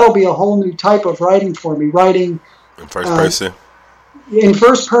so that'll be a whole new type of writing for me, writing in first person. In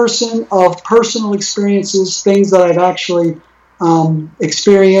first person of personal experiences, things that I've actually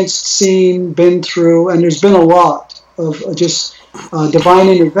experienced, seen, been through, and there's been a lot of just divine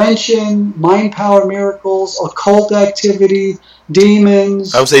intervention, mind power miracles, occult activity,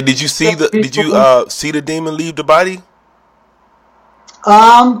 demons. I would say, did you see the demon leave the body?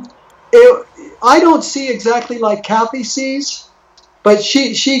 I don't see exactly like Kathy sees, but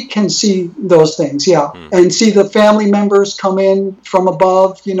she can see those things, yeah, and see the family members come in from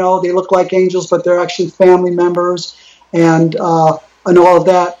above. They look like angels, but they're actually family members, and all of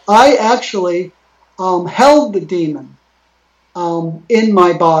that. I actually held the demon in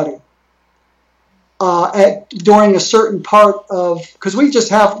my body during a certain part of, because we just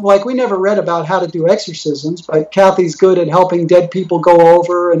have, we never read about how to do exorcisms, but Kathy's good at helping dead people go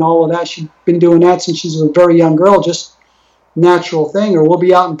over and all of that. She's been doing that since she's a very young girl, just natural thing. Or we'll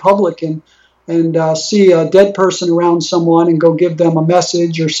be out in public and see a dead person around someone and go give them a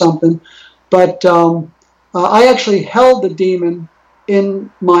message or something. But I actually held the demon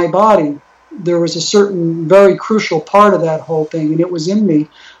in my body. There was a certain very crucial part of that whole thing, and it was in me.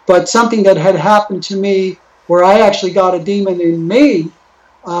 But something that had happened to me where I actually got a demon in me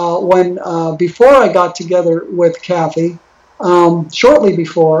when before I got together with Kathy, shortly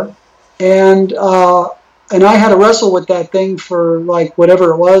before, and I had to wrestle with that thing for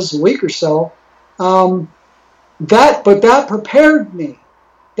whatever it was, a week or so. That prepared me.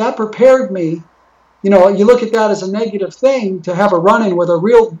 That prepared me. You look at that as a negative thing to have a run-in with a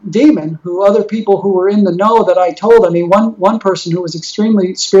real demon who other people who were in the know that I told. One person who was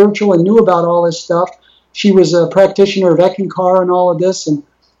extremely spiritual and knew about all this stuff, she was a practitioner of Eckankar and all of this, and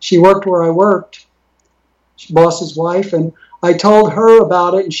she worked where I worked, boss's wife, and I told her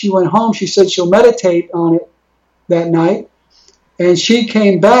about it, and she went home. She said she'll meditate on it that night, and she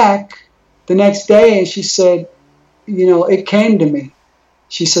came back the next day, and she said, it came to me.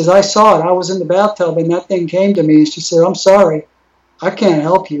 She says, I saw it. I was in the bathtub, and that thing came to me. And she said, I'm sorry. I can't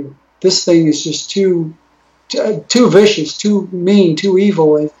help you. This thing is just too vicious, too mean, too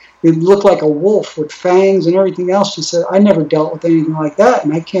evil. It looked like a wolf with fangs and everything else. She said, I never dealt with anything like that,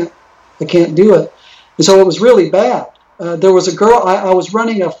 and I can't do it. And so it was really bad. There was a girl, I was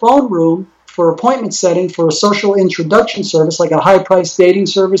running a phone room for appointment setting for a social introduction service, like a high-priced dating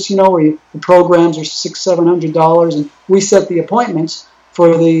service, where the programs are $600-700, and we set the appointments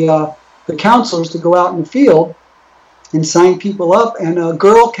for the counselors to go out in the field and sign people up. And a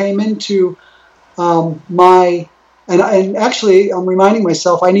girl came into and actually I'm reminding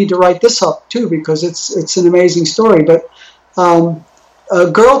myself I need to write this up too, because it's an amazing story. But a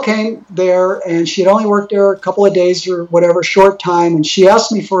girl came there, and she had only worked there a couple of days or whatever, short time, and she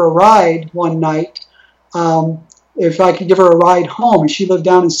asked me for a ride one night, if I could give her a ride home. And she lived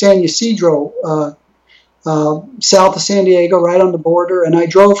down in San Ysidro, south of San Diego, right on the border. And I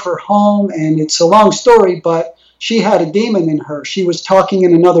drove her home, and it's a long story, but she had a demon in her. She was talking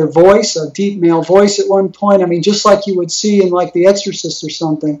in another voice, a deep male voice at one point. I mean, just like you would see in like The Exorcist or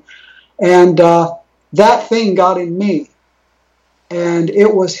something. And that thing got in me, and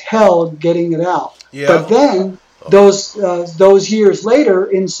it was hell getting it out. Yeah. But then those years later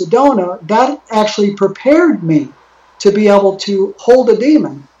in Sedona, that actually prepared me to be able to hold a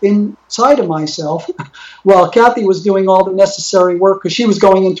demon inside of myself while Kathy was doing all the necessary work, because she was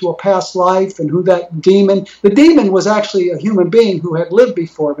going into a past life, and who the demon was actually a human being who had lived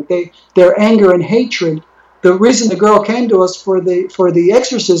before, but their anger and hatred. The reason the girl came to us for the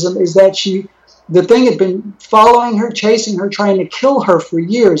exorcism is that the thing had been following her, chasing her, trying to kill her for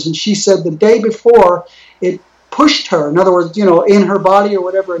years. And she said the day before, it pushed her, in other words, in her body or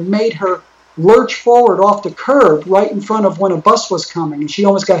whatever, and made her lurch forward off the curb right in front of when a bus was coming. And she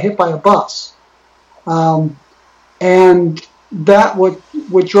almost got hit by a bus. And that what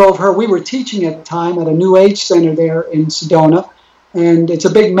drove her. We were teaching at the time at a New Age center there in Sedona. And it's a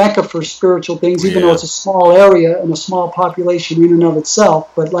big mecca for spiritual things, even though it's a small area and a small population in and of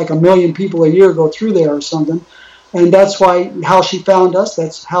itself. But like 1 million people a year go through there or something. And that's how she found us.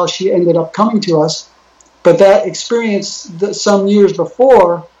 That's how she ended up coming to us. But that experience some years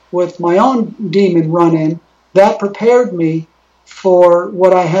before with my own demon run-in, that prepared me for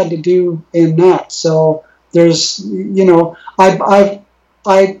what I had to do in that. So there's, I'm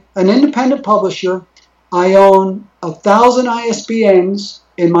an independent publisher. I own 1,000 ISBNs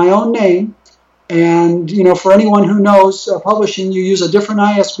in my own name. And, for anyone who knows publishing, you use a different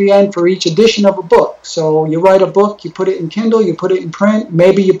ISBN for each edition of a book. So you write a book, you put it in Kindle, you put it in print,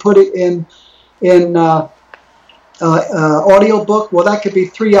 maybe you put it in audio book. Well, that could be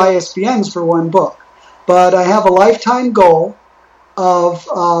 3 ISBNs for one book. But I have a lifetime goal of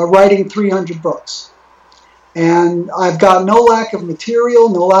writing 300 books. And I've got no lack of material,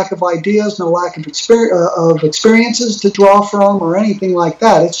 no lack of ideas, no lack of experiences to draw from or anything like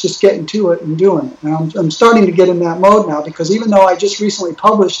that. It's just getting to it and doing it. And I'm starting to get in that mode now, because even though I just recently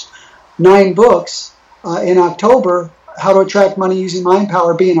published 9 books in October, How to Attract Money Using Mind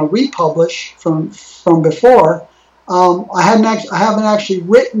Power being a republish from before, I haven't actually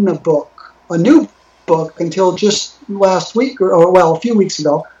written a new book until just last week, or a few weeks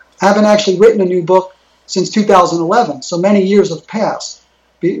ago. I haven't actually written a new book since 2011. So many years have passed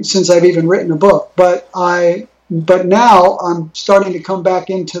since I've even written a book. But now I'm starting to come back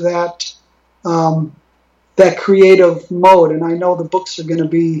into that creative mode, and I know the books are going to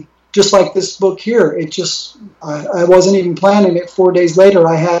be just like this book here. I wasn't even planning it. 4 days later,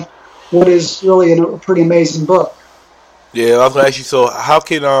 I had what is really a pretty amazing book. Yeah, I was going to ask you, so how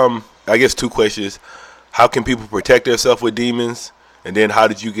can, I guess 2 questions. How can people protect themselves with demons? And then how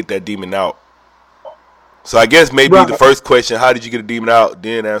did you get that demon out? So I guess maybe the first question, how did you get a demon out?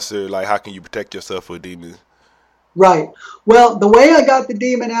 Then answer, how can you protect yourself with demons? Right. Well, the way I got the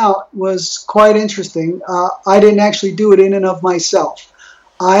demon out was quite interesting. I didn't actually do it in and of myself.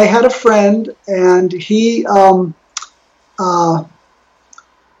 I had a friend, and he had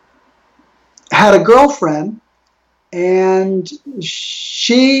a girlfriend, and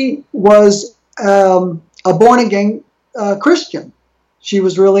she was a born-again Christian. She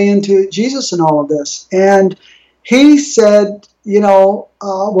was really into Jesus and all of this. And he said, go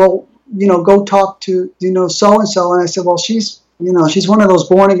talk to, so-and-so. And I said, well, she's one of those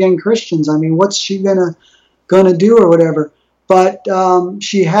born-again Christians. I mean, what's she gonna do or whatever? But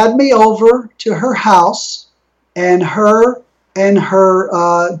she had me over to her house, and her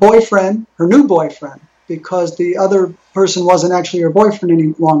boyfriend, her new boyfriend, because the other person wasn't actually her boyfriend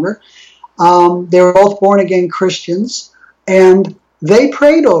any longer. They were both born-again Christians, and they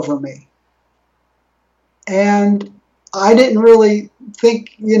prayed over me. And I didn't really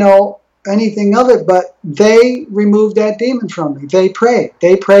think, anything of it, but they removed that demon from me. They prayed.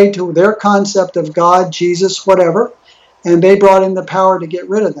 They prayed to their concept of God, Jesus, whatever, and they brought in the power to get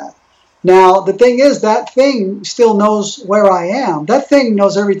rid of that. Now, the thing is, that thing still knows where I am. That thing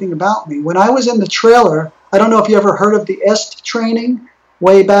knows everything about me. When I was in the trailer, I don't know if you ever heard of the EST training,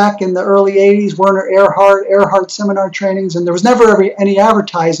 way back in the early 80s, Werner Erhard seminar trainings, and there was never any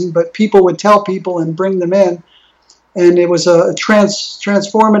advertising, but people would tell people and bring them in. And it was a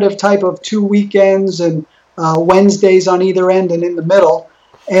transformative type of 2 weekends and Wednesdays on either end and in the middle.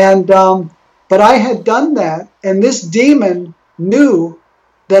 And but I had done that, and this demon knew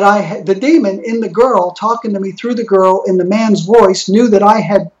that the demon in the girl, talking to me through the girl in the man's voice, knew that I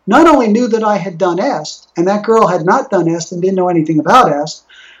had, not only knew that I had done EST, and that girl had not done EST and didn't know anything about EST,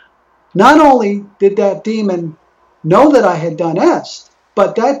 not only did that demon know that I had done EST,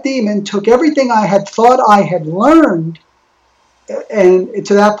 but that demon took everything I had thought I had learned and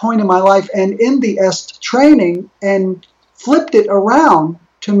to that point in my life and in the EST training and flipped it around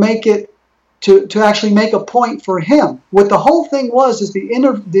to make it to actually make a point for him. What the whole thing was is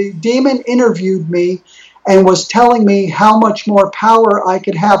the demon interviewed me and was telling me how much more power I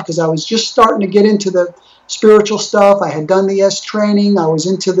could have, because I was just starting to get into the spiritual stuff. I had done the EST training. I was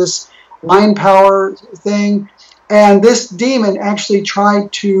into this mind power thing. And this demon actually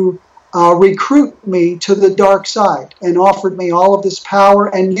tried to recruit me to the dark side and offered me all of this power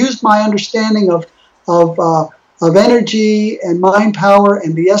and used my understanding of energy and mind power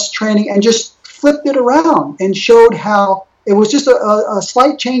and the EST training and just flipped it around and showed how it was just a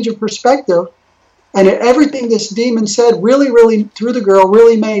slight change of perspective. And everything this demon said really, through the girl,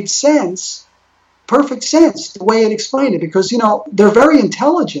 really made sense, perfect sense, the way it explained it, because, they're very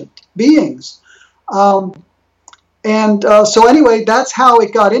intelligent beings. So anyway, that's how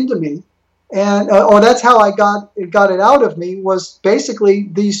it got into me. And or that's how I got it out of me, was basically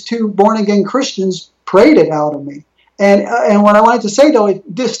these two born-again Christians prayed it out of me. And what I wanted to say, though,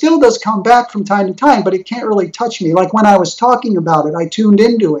 this still does come back from time to time, but it can't really touch me. Like when I was talking about it, I tuned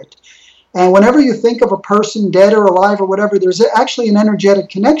into it. And whenever you think of a person dead or alive or whatever, there's actually an energetic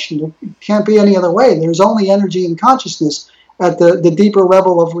connection. It can't be any other way. There's only energy and consciousness at the deeper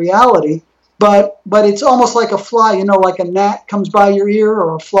level of reality. But it's almost like a fly, like a gnat comes by your ear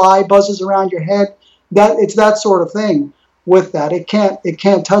or a fly buzzes around your head. It's that sort of thing with that. It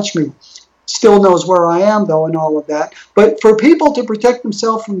can't touch me. Still knows where I am, though, and all of that. But for people to protect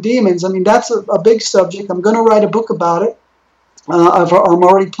themselves from demons, that's a big subject. I'm going to write a book about it. I'm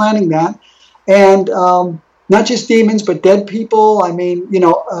already planning that. And not just demons, but dead people.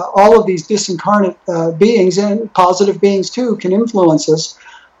 All of these disincarnate beings, and positive beings, too, can influence us.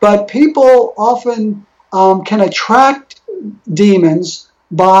 But people often can attract demons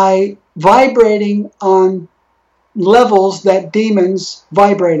by vibrating on levels that demons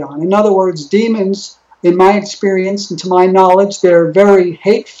vibrate on. In other words, demons, in my experience and to my knowledge, they're very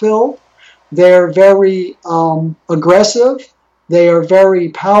hate-filled, they're very aggressive, they are very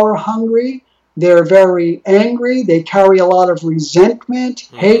power-hungry, they're very angry, they carry a lot of resentment,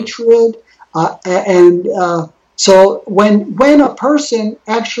 hatred, so when a person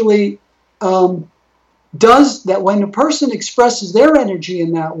actually does that, when a person expresses their energy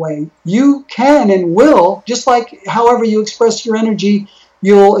in that way, you can and will, just like however you express your energy,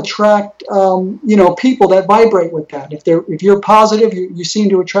 you'll attract, people that vibrate with that. If you're positive, you seem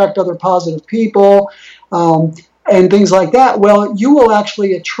to attract other positive people, and things like that. Well, you will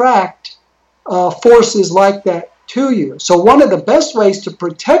actually attract forces like that to you. So one of the best ways to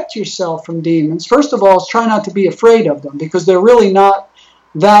protect yourself from demons, first of all, is try not to be afraid of them, because they're really not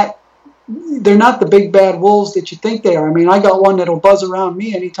they're not the big bad wolves that you think they are. I got one that'll buzz around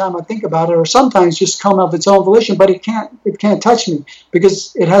me anytime I think about it, or sometimes just come of its own volition, but it can't touch me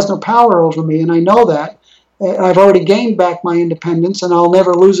because it has no power over me, and I know that. I've already gained back my independence, and I'll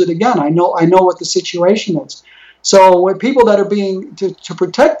never lose it again. I know what the situation is. So with people that are being to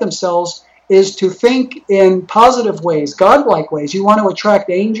protect themselves is to think in positive ways, godlike ways. You want to attract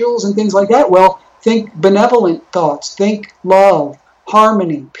angels and things like that? Well, think benevolent thoughts, think love,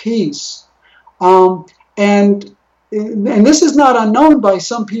 harmony, peace. And this is not unknown by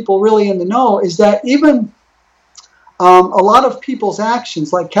some people really in the know, is that even a lot of people's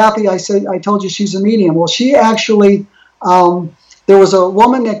actions, like Kathy, I told you she's a medium. Well, she actually, there was a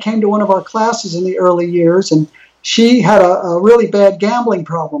woman that came to one of our classes in the early years, and she had a really bad gambling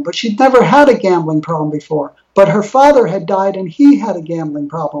problem, but she'd never had a gambling problem before. But her father had died, and he had a gambling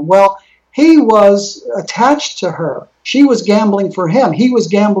problem. Well, he was attached to her. She was gambling for him. He was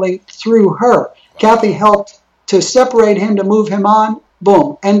gambling through her. Kathy helped to separate him, to move him on.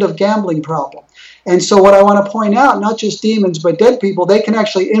 Boom, end of gambling problem. And so what I want to point out, not just demons, but dead people, they can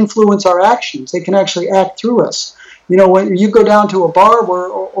actually influence our actions. They can actually act through us. You know, when you go down to a bar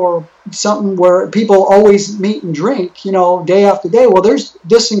or something where people always meet and drink, you know, day after day, well, there's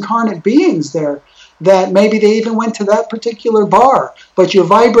disincarnate beings there that maybe they even went to that particular bar, but you're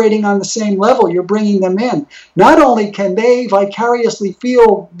vibrating on the same level. You're bringing them in. Not only can they vicariously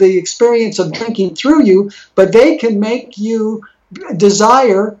feel the experience of drinking through you, but they can make you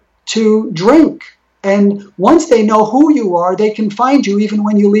desire to drink. And once they know who you are, they can find you even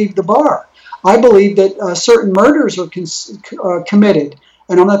when you leave the bar. I believe that certain murders are committed,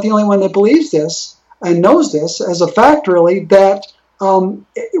 and I'm not the only one that believes this and knows this as a fact, really, that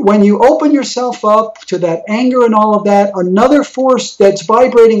when you open yourself up to that anger and all of that, another force that's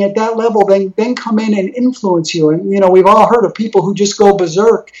vibrating at that level then come in and influence you. And, you know, we've all heard of people who just go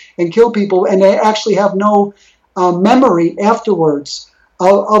berserk and kill people, and they actually have no memory afterwards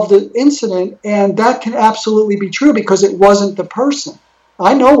of the incident, and that can absolutely be true because it wasn't the person.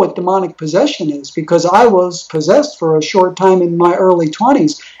 I know what demonic possession is because I was possessed for a short time in my early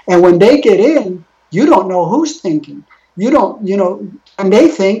 20s. And when they get in, you don't know who's thinking. You don't, you know, and they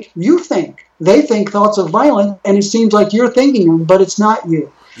think you think. They think thoughts of violence, and it seems like you're thinking them, but it's not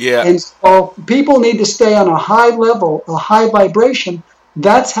you. Yeah. And so people need to stay on a high level, a high vibration.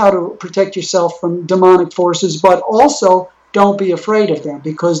 That's how to protect yourself from demonic forces, but also don't be afraid of them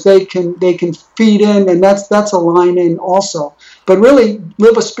because they can feed in, and that's a line in also. But really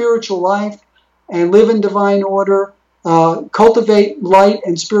live a spiritual life and live in divine order, cultivate light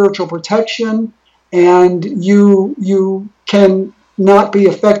and spiritual protection, and you can not be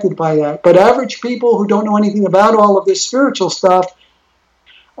affected by that. But average people who don't know anything about all of this spiritual stuff,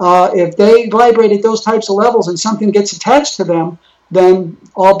 if they vibrate at those types of levels and something gets attached to them, then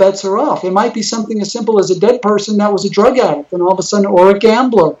all bets are off. It might be something as simple as a dead person that was a drug addict, and all of a sudden, or a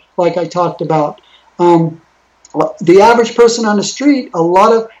gambler, like I talked about. The average person on the street,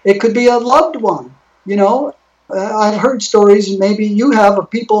 it could be a loved one. You know, I've heard stories, and maybe you have, of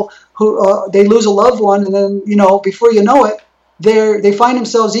people who they lose a loved one, and then, you know, before you know it, they find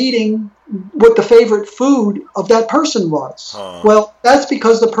themselves eating what the favorite food of that person was. Well, that's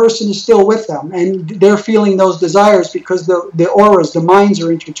because the person is still with them, and they're feeling those desires because the auras, the minds are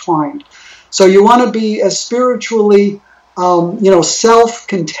intertwined. So you want to be as spiritually,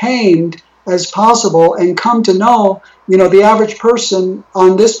 self-contained as possible, and come to know, you know, the average person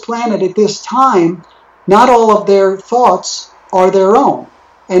on this planet at this time, not all of their thoughts are their own.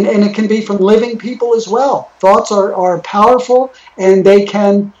 And it can be from living people as well. Thoughts are powerful, and they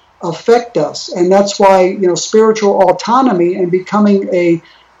can affect us, and that's why, you know, spiritual autonomy and becoming a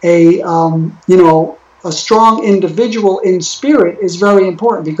strong individual in spirit is very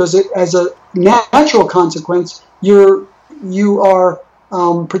important, because as a natural consequence, you are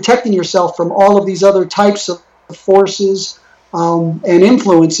protecting yourself from all of these other types of forces and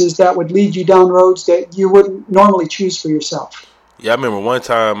influences that would lead you down roads that you wouldn't normally choose for yourself. Yeah, I remember one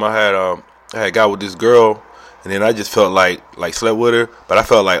time I had got with this girl, and then I just felt like slept with her, but I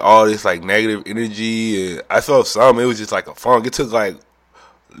felt like all this like negative energy, and I felt something. It was just like a funk. It took like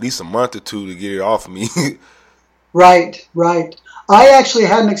at least a month or two to get it off of me. Right. I actually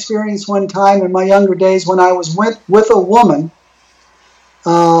had an experience one time in my younger days when I was with a woman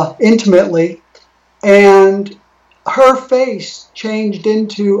intimately, and her face changed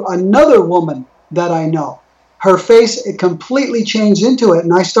into another woman that I know. Her face, it completely changed into it,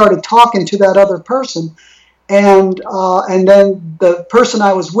 and I started talking to that other person. And then the person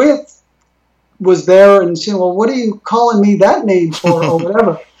I was with was there and said, well, what are you calling me that name for, or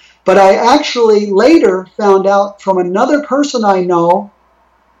whatever. But I actually later found out from another person I know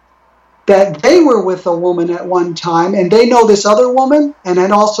that they were with a woman at one time, and they know this other woman and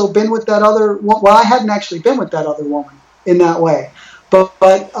had also been with that other woman. Well, I hadn't actually been with that other woman in that way. But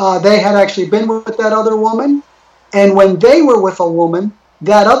they had actually been with that other woman. And when they were with a woman,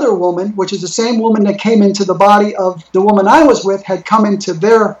 that other woman, which is the same woman that came into the body of the woman I was with, had come into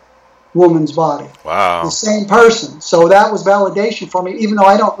their woman's body. Wow. The same person. So that was validation for me, even though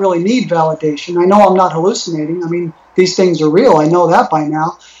I don't really need validation. I know I'm not hallucinating. I mean, these things are real. I know that by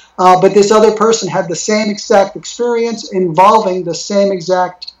now. But this other person had the same exact experience involving the same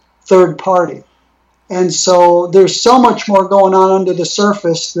exact third party. And so there's so much more going on under the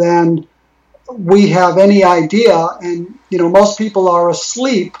surface than we have any idea, and you know, most people are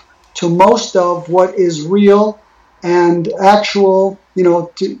asleep to most of what is real and actual. You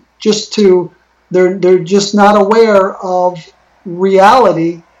know, they're just not aware of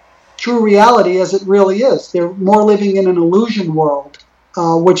reality, true reality as it really is. They're more living in an illusion world,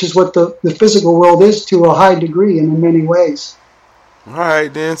 which is what the physical world is to a high degree and in many ways. All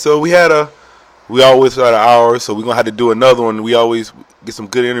right, then. So we had We always at an hour, so we're going to have to do another one. We always get some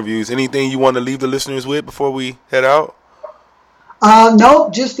good interviews. Anything you want to leave the listeners with before we head out?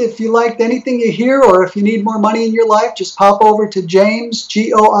 No, just if you liked anything you hear or if you need more money in your life, just pop over to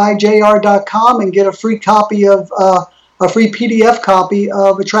jamesgoijr.com and get a free copy of a free PDF copy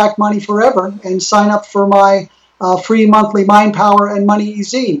of Attract Money Forever and sign up for my free monthly Mind Power and Money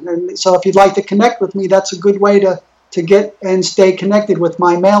zine. And so if you'd like to connect with me, that's a good way to get and stay connected with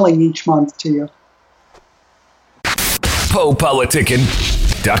my mailing each month to you.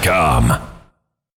 PoePoliticking.com